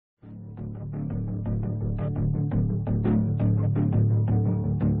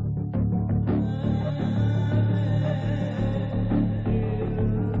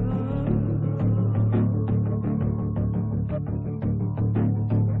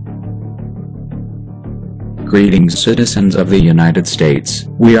Greetings, citizens of the United States.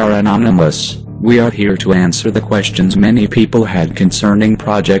 We are anonymous. We are here to answer the questions many people had concerning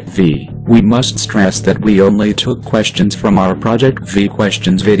Project V. We must stress that we only took questions from our Project V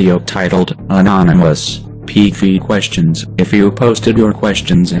questions video titled Anonymous PV Questions. If you posted your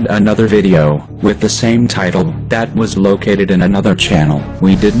questions in another video with the same title that was located in another channel,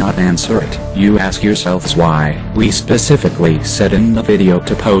 we did not answer it. You ask yourselves why. We specifically said in the video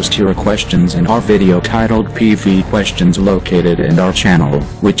to post your questions in our video titled PV Questions located in our channel,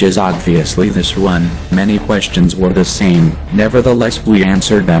 which is obviously this one. Many questions were the same, nevertheless we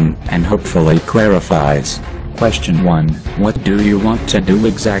answered them, and hopefully clarifies. Question 1. What do you want to do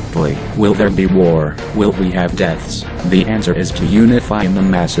exactly? Will there be war? Will we have deaths? The answer is to unify the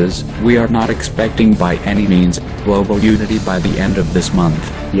masses. We are not expecting by any means global unity by the end of this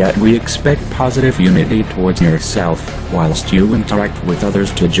month, yet we expect positive unity towards yourself, whilst you interact with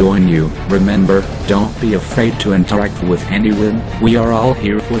others to join you. Remember, don't be afraid to interact with anyone. We are all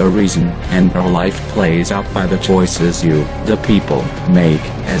here for a reason, and our life plays out by the choices you, the people, make.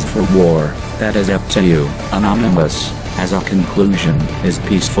 As for war, that is up to you. Anonymous, as a conclusion, is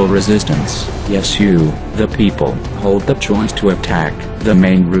peaceful resistance. Yes, you, the people, hold the choice to attack the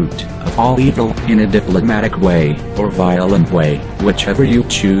main root of all evil in a diplomatic way or violent way. Whichever you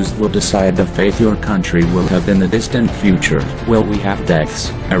choose will decide the fate your country will have in the distant future. Will we have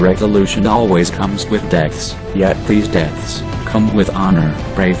deaths? A revolution always comes with deaths, yet these deaths come with honor,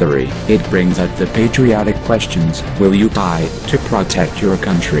 bravery. It brings up the patriotic questions. Will you die to protect your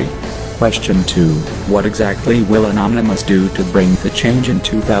country? Question 2. What exactly will Anonymous do to bring the change in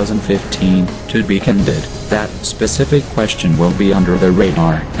 2015? To be candid, that specific question will be under the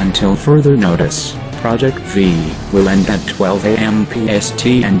radar until further notice. Project V will end at 12 a.m. PST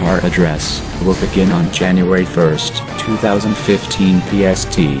and our address will begin on January 1st, 2015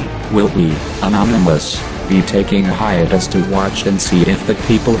 PST. Will we, Anonymous, be taking a hiatus to watch and see if the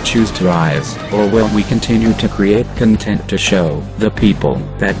people choose to rise, or will we continue to create content to show the people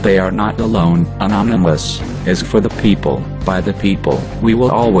that they are not alone? Anonymous is for the people, by the people. We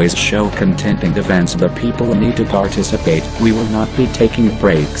will always show content and events the people need to participate. We will not be taking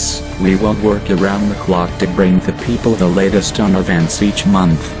breaks. We will work around the clock to bring the people the latest on events each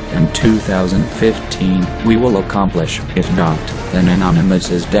month. In 2015, we will accomplish. If not, then Anonymous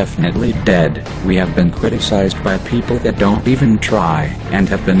is definitely dead. We have been criticized by people that don't even try, and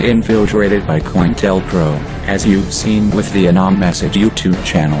have been infiltrated by COINTELPRO, as you've seen with the AnonMessage YouTube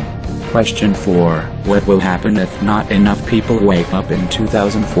channel. Question 4. What will happen if not enough people wake up in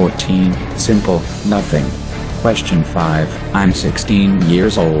 2014? Simple, nothing. Question 5. I'm 16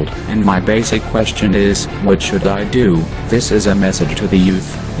 years old, and my basic question is, what should I do? This is a message to the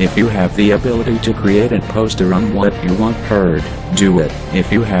youth. If you have the ability to create a poster on what you want heard, do it.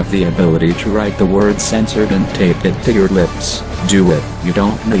 If you have the ability to write the word censored and tape it to your lips, do it. You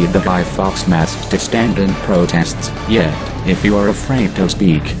don't need the Guy Fawkes mask to stand in protests, yet. If you are afraid to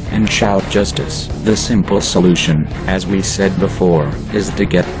speak and shout justice, the simple solution, as we said before, is to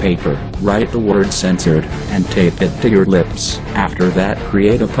get paper, write the word censored, and tape it to your lips. After that,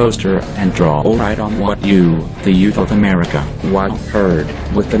 create a poster and draw or write on what you, the youth of America, want heard,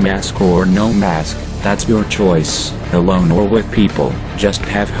 with the mask or no mask. That's your choice, alone or with people. Just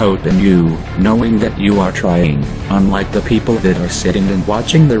have hope in you, knowing that you are trying, unlike the people that are sitting and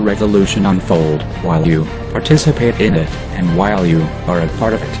watching the revolution unfold, while you participate in it, and while you are a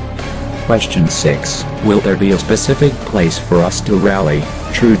part of it. Question 6. Will there be a specific place for us to rally?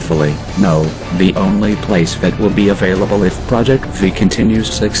 Truthfully, no. The only place that will be available if Project V continues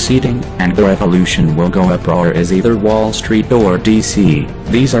succeeding, and the revolution will go uproar is either Wall Street or DC.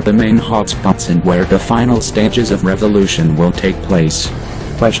 These are the main hotspots and where the final stages of revolution will take place.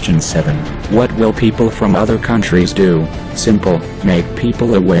 Question 7. What will people from other countries do? Simple, make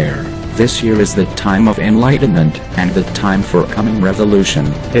people aware. This year is the time of enlightenment, and the time for coming revolution.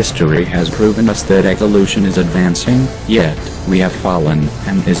 History has proven us that evolution is advancing, yet, we have fallen,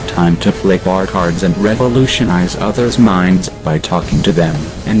 and it's time to flip our cards and revolutionize others' minds, by talking to them,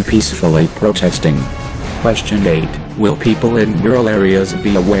 and peacefully protesting. Question 8. Will people in rural areas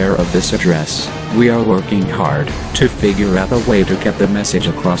be aware of this address? We are working hard to figure out a way to get the message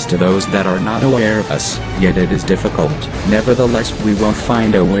across to those that are not aware of us, yet it is difficult. Nevertheless, we will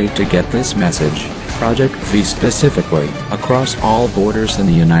find a way to get this message, Project V specifically, across all borders in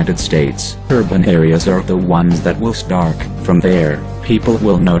the United States. Urban areas are the ones that will start. From there, people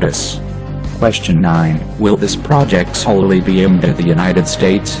will notice. Question 9. Will this project solely be aimed at the United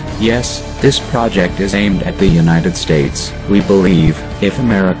States? Yes, this project is aimed at the United States. We believe, if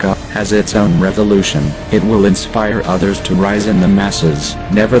America has its own revolution, it will inspire others to rise in the masses.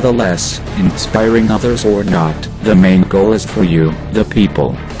 Nevertheless, inspiring others or not, the main goal is for you, the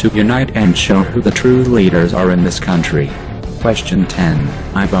people, to unite and show who the true leaders are in this country. Question 10.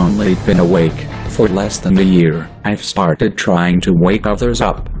 I've only been awake for less than a year. I've started trying to wake others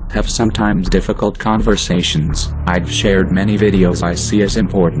up, have sometimes difficult conversations. I've shared many videos I see as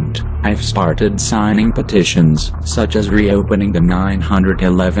important. I've started signing petitions, such as reopening the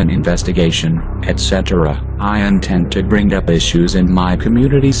 9/11 investigation, etc. I intend to bring up issues in my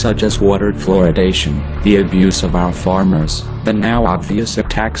community such as water fluoridation, the abuse of our farmers, the now obvious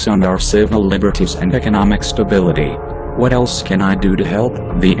attacks on our civil liberties and economic stability. What else can I do to help?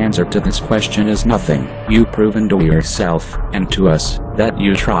 The answer to this question is nothing. You've proven to yourself, and to us, that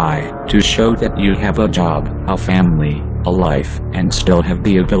you try to show that you have a job, a family, a life, and still have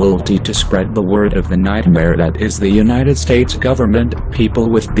the ability to spread the word of the nightmare that is the United States government. People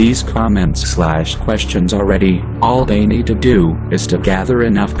with these comments/questions already, all they need to do is to gather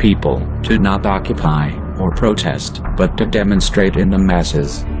enough people to not occupy or protest, but to demonstrate in the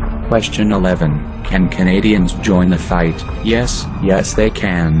masses. Question 11. Can Canadians join the fight? Yes, they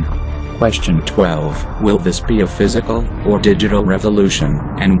can. Question 12. Will this be a physical or digital revolution,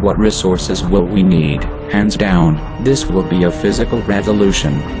 and what resources will we need? Hands down, this will be a physical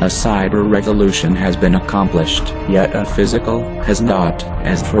revolution. A cyber revolution has been accomplished, yet a physical has not.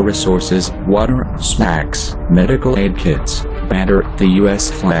 As for resources, water, snacks, medical aid kits, banner, the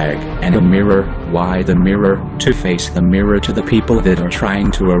US flag, and a mirror. Why the mirror? To face the mirror to the people that are trying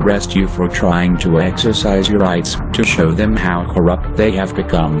to arrest you for trying to exercise your rights, to show them how corrupt they have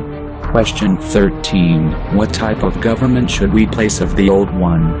become. Question 13. What type of government should we place of the old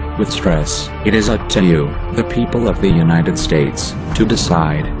one? With stress, it is up to you, the people of the United States, to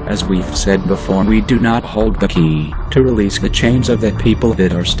decide. As we've said before, we do not hold the key to release the chains of the people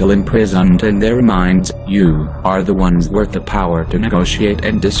that are still imprisoned in their minds. You are the ones with the power to negotiate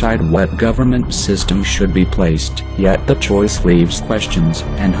and decide what government system should be placed. Yet the choice leaves questions,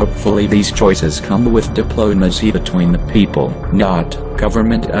 and hopefully these choices come with diplomacy between the people, not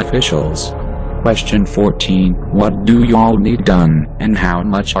government officials. Question 14. What do y'all need done, and how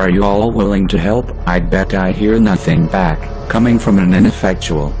much are you all willing to help? I bet I hear nothing back, coming from an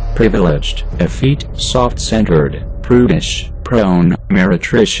ineffectual, privileged, effete, soft-centered, prudish, prone,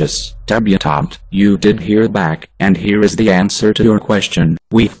 meretricious, debutante. You did hear back, and here is the answer to your question.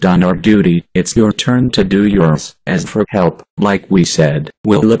 We've done our duty, it's your turn to do yours. As for help, like we said,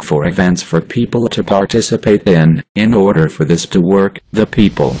 we'll look for events for people to participate in. In order for this to work, the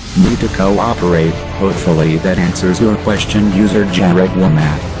people need to cooperate. Hopefully that answers your question, user Jared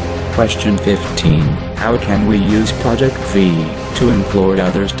Womack. Question 15. How can we use Project V to implore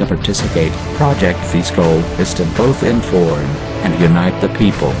others to participate? Project V's goal is to both inform and unite the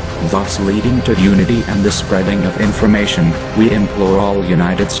people, thus leading to unity and the spreading of information. We implore all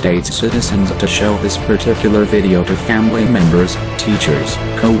United States citizens to show this particular video to family members, teachers,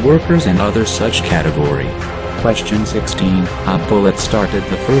 co-workers and other such category. Question 16. A bullet started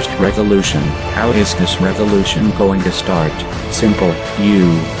the first revolution. How is this revolution going to start? Simple.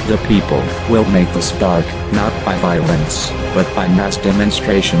 You, the people, will make the spark, not by violence, but by mass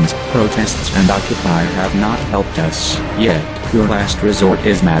demonstrations. Protests and Occupy have not helped us yet. Your last resort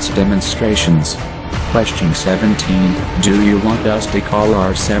is mass demonstrations. Question 17. Do you want us to call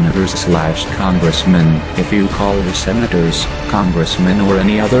our senators/congressmen? If you call your senators, congressmen or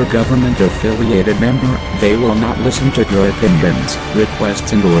any other government-affiliated member, they will not listen to your opinions,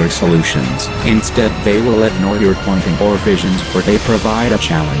 requests and or solutions. Instead they will ignore your pointing or visions, for they provide a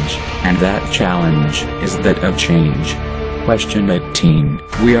challenge, and that challenge is that of change. Question 18.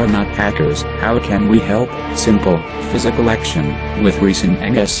 We are not hackers. How can we help? Simple. Physical action. With recent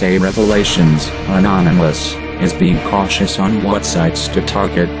NSA revelations, Anonymous is being cautious on what sites to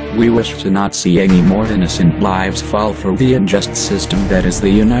target. We wish to not see any more innocent lives fall for the unjust system that is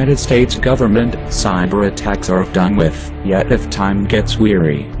the United States government. Cyber attacks are done with. Yet if time gets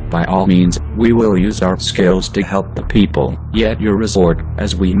weary, by all means, we will use our skills to help the people. Yet your resort,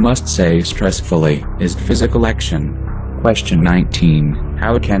 as we must say stressfully, is physical action. Question 19.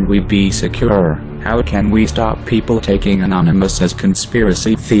 How can we be secure? How can we stop people taking Anonymous as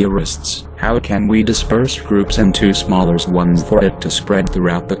conspiracy theorists? How can we disperse groups into smaller ones for it to spread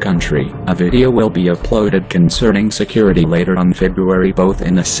throughout the country? A video will be uploaded concerning security later on February, both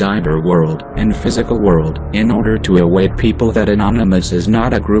in the cyber world and physical world. In order to awake people that Anonymous is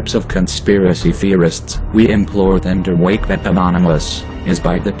not a group of conspiracy theorists, we implore them to wake that Anonymous is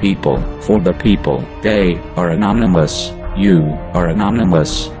by the people, for the people. They are anonymous. You are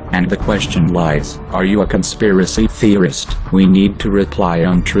anonymous. And the question lies, are you a conspiracy theorist? We need to reply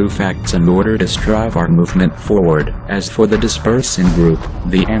on true facts in order to strive our movement forward. As for the dispersing group,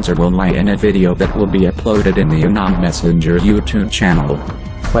 the answer will lie in a video that will be uploaded in the Anon Messenger YouTube channel.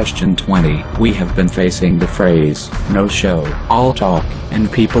 Question 20. We have been facing the phrase, no show, all talk,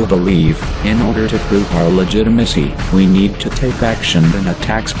 and people believe. In order to prove our legitimacy, we need to take action and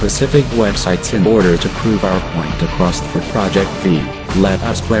attack specific websites in order to prove our point across for Project V. Let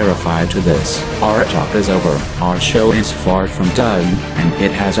us clarify to this. Our talk is over. Our show is far from done, and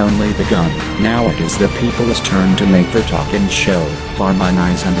it has only begun. Now it is the people's turn to make their talk and show,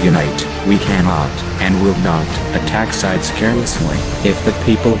 harmonize and unite. We cannot, and will not, attack sites carelessly. If the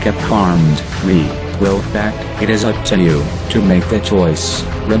people get harmed, we will back. It is up to you to make the choice.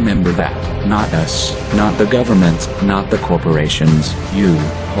 Remember that, not us, not the government, not the corporations. You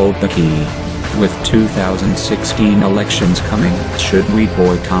hold the key. With 2016 elections coming, should we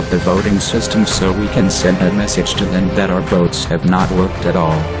boycott the voting system so we can send a message to them that our votes have not worked at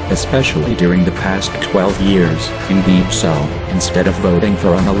all, especially during the past 12 years? Indeed so. Instead of voting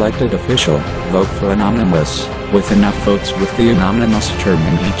for an elected official, vote for Anonymous. With enough votes with the Anonymous term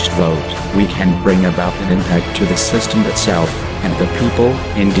in each vote, we can bring about an impact to the system itself, and the people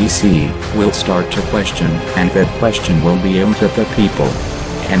in DC will start to question, and that question will be aimed at the people.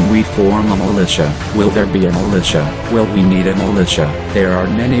 Can we form a militia? Will there be a militia? Will we need a militia? There are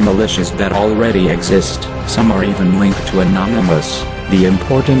many militias that already exist. Some are even linked to Anonymous. The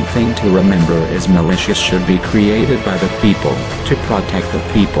important thing to remember is militias should be created by the people, to protect the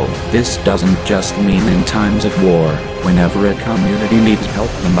people. This doesn't just mean in times of war. Whenever a community needs help,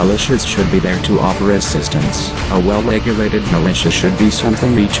 the militias should be there to offer assistance. A well-regulated militia should be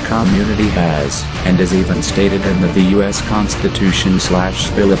something each community has, and is even stated in the U.S.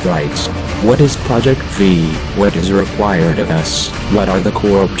 Constitution/Bill of Rights. What is Project V? What is required of us? What are the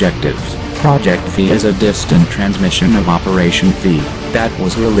core objectives? Project V is a distant transmission of Operation V that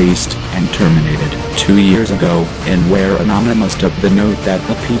was released and terminated 2 years ago, and where Anonymous took the note that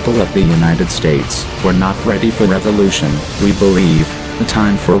the people of the United States were not ready for revolution. We believe the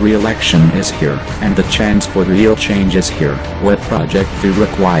time for re-election is here, and the chance for real change is here. What Project V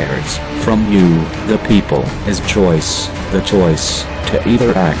requires from you, the people, is choice. The choice to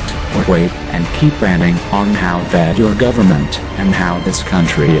either act or wait and keep ranting on how bad your government and how this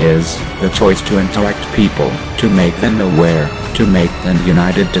country is. The choice to interact people, to make them aware, to make them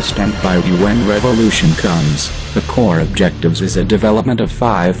united to stand by you when revolution comes. The core objectives is a development of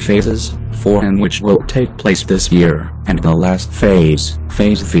 5 phases, 4 in which will take place this year, and the last phase,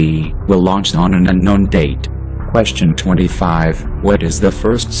 Phase V, will launch on an unknown date. Question 25. What is the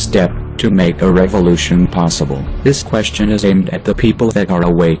first step to make a revolution possible? This question is aimed at the people that are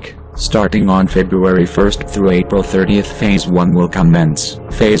awake. Starting on February 1st through April 30th, Phase 1 will commence.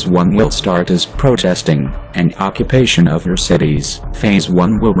 Phase 1 will start as protesting and occupation of your cities. Phase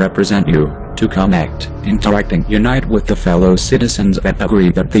 1 will represent you, to connect, interact and unite with the fellow citizens that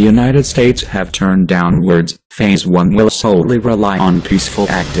agree that the United States have turned downwards. Phase 1 will solely rely on peaceful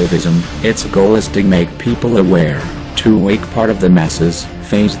activism. Its goal is to make people aware, to wake part of the masses.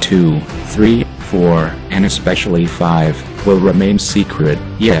 Phase 2, 3, 4, and especially 5, will remain secret,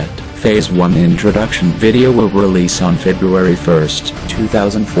 yet Phase 1 introduction video will release on February 1st,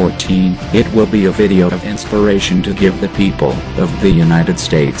 2014. It will be a video of inspiration to give the people of the United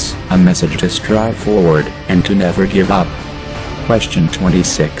States a message to strive forward and to never give up. Question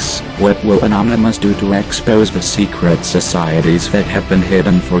 26. What will Anonymous do to expose the secret societies that have been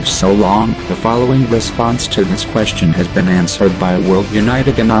hidden for so long? The following response to this question has been answered by World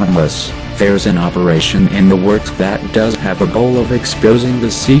United Anonymous. There's an operation in the works that does have a goal of exposing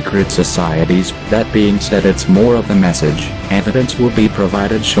the secret societies. That being said, it's more of a message. Evidence will be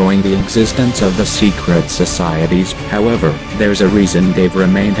provided showing the existence of the secret societies. However, there's a reason they've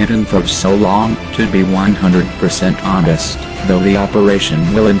remained hidden for so long. To be 100% honest, though the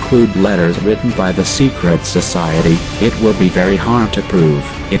operation will include letters written by the secret society, it will be very hard to prove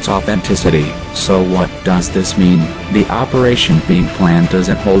its authenticity. So what does this mean? The operation being planned as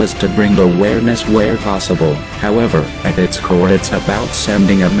a whole is to bring awareness where possible. However, at its core it's about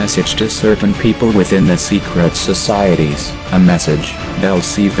sending a message to certain people within the secret societies, a message they'll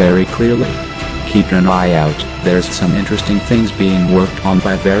see very clearly. keep an eye out. There's some interesting things being worked on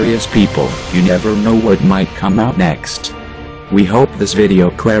by various people. You never know what might come out next. We hope this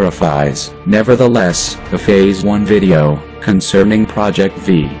video clarifies. Nevertheless, the Phase 1 video concerning Project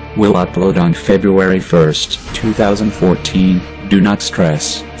V will upload on February 1st, 2014. Do not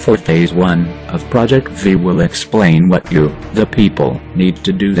stress, for Phase 1 of Project V will explain what you, the people, need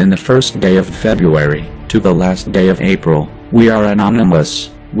to do in the first day of February to the last day of April. We are anonymous.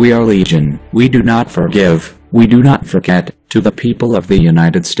 We are Legion. We do not forgive. We do not forget. To the people of the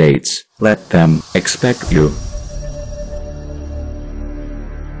United States, let them expect you.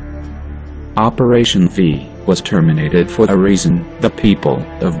 Operation V was terminated for a reason. The people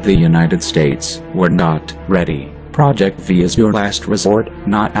of the United States were not ready. Project V is your last resort,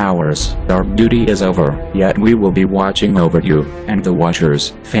 not ours. Our duty is over, yet we will be watching over you and the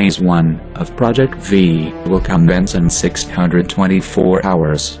Watchers. Phase 1 of Project V will commence in 624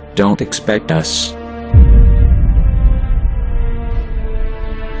 hours. Don't expect us